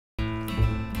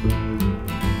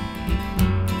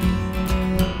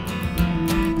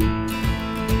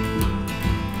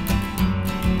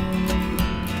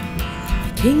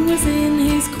The king was in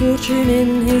his courtroom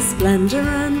in his splendour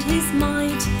and his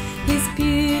might. His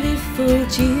beautiful,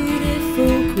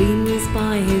 dutiful queen was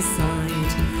by his side.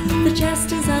 The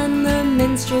jesters and the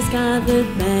minstrels gathered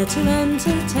there to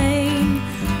entertain,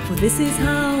 for this is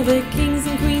how the kings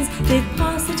and queens did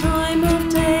pass the time of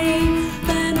day.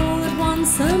 Then all at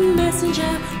once a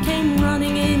messenger came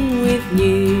running in with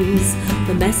news.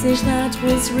 The message that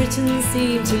was written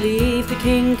seemed to leave the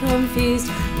king confused.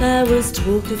 There was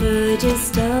talk of a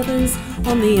disturbance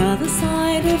on the other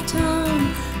side of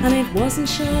town, and it wasn't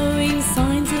showing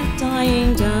signs of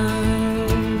dying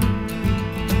down.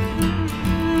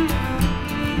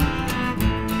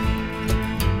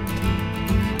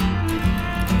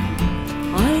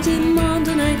 I demand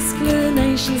an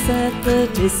explanation, said the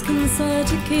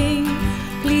disconcerted king.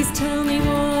 Please tell me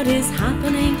what is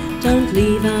happening, don't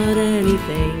leave out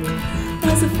anything.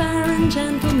 There's a fair and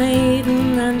gentle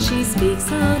maiden, and she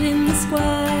speaks out in the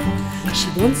square. She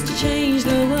wants to change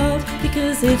the world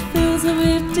because it fills her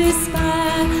with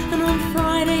despair. And on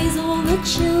Fridays all the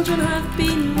children have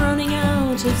been running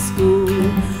out of school.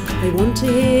 They want to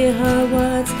hear her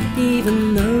words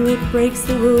even though it breaks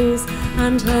the rules.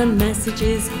 And her message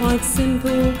is quite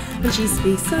simple, and she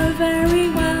speaks so very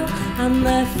well, and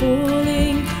they're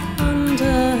falling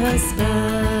under her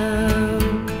spell.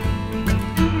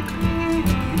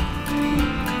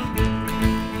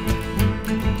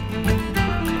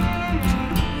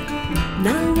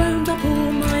 Now round up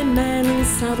all my men and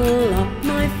saddle up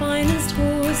my finest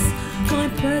horse. My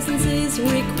presence is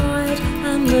required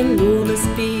and the law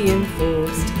must be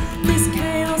enforced. This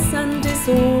chaos and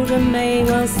disorder may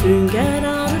well soon get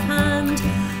out of hand.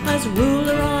 As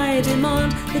ruler I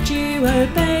demand that you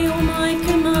obey all my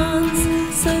commands.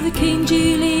 So the king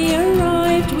duly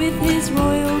arrived with his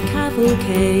royal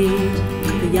cavalcade.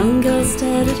 The young girl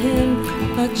stared at him,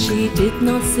 but she did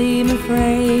not seem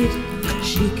afraid.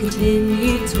 She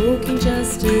continued talking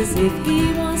just as if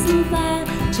he wasn't there,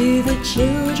 to the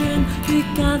children who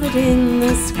gathered in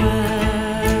the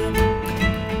square.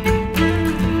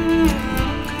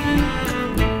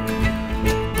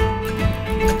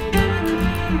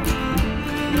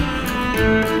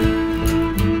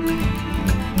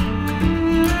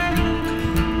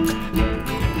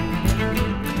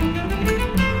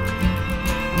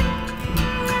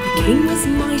 The king was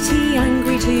mighty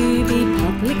angry to be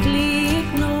publicly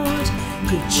ignored.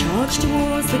 He charged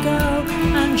towards the girl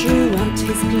and drew out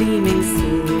his gleaming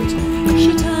sword.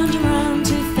 She turned around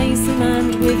to face him,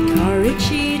 and with courage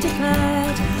she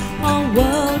declared, our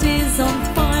world is on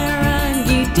fire and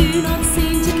you do not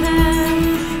seem to care.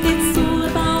 It's all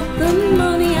about the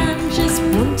money and just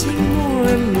wanting more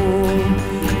and more.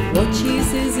 What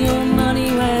use is your money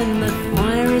when the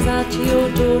fire is at your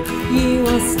door? You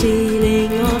are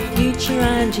stealing our future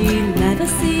and you never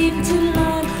seem to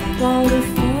learn, while the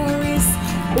forests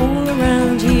all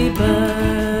around you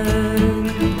burn.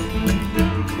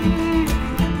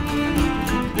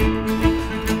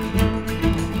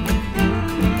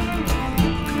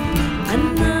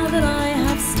 And now that I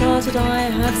have started, I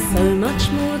have so much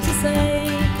more to say.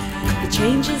 The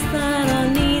changes that are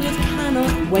needed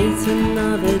cannot wait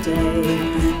another day.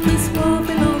 This world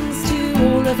belongs to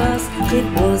all of us, it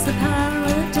was a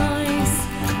paradise.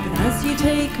 But as you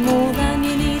take more than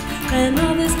you need, then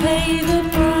others pay the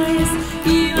price.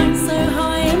 You act so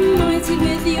high and mighty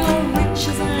with your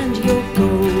riches and your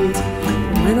gold.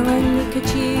 When I look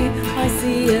at you, I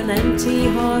see an empty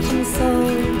heart and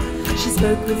soul. She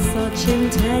spoke with such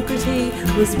integrity,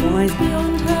 was wise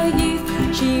beyond her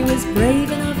youth. She was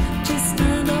brave enough to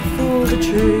stand up for the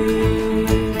truth.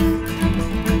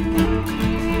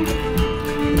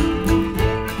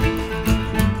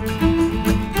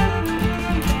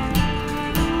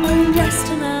 Arrest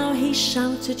her now, he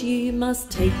shouted, you must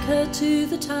take her to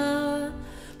the tower.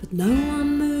 But no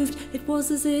one moved, it was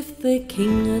as if the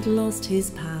king had lost his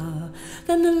power.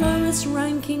 Then the lowest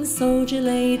ranking soldier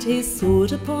laid his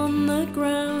sword upon the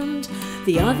ground.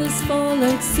 The others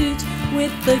followed suit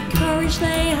with the courage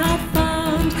they had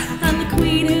found. And the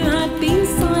queen, who had been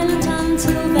silent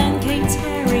until then, came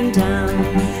tearing down.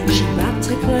 She wrapped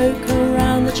her cloak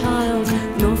around the child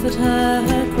and offered her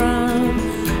her crown.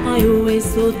 I always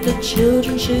thought that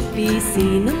children should be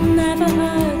seen and never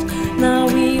heard,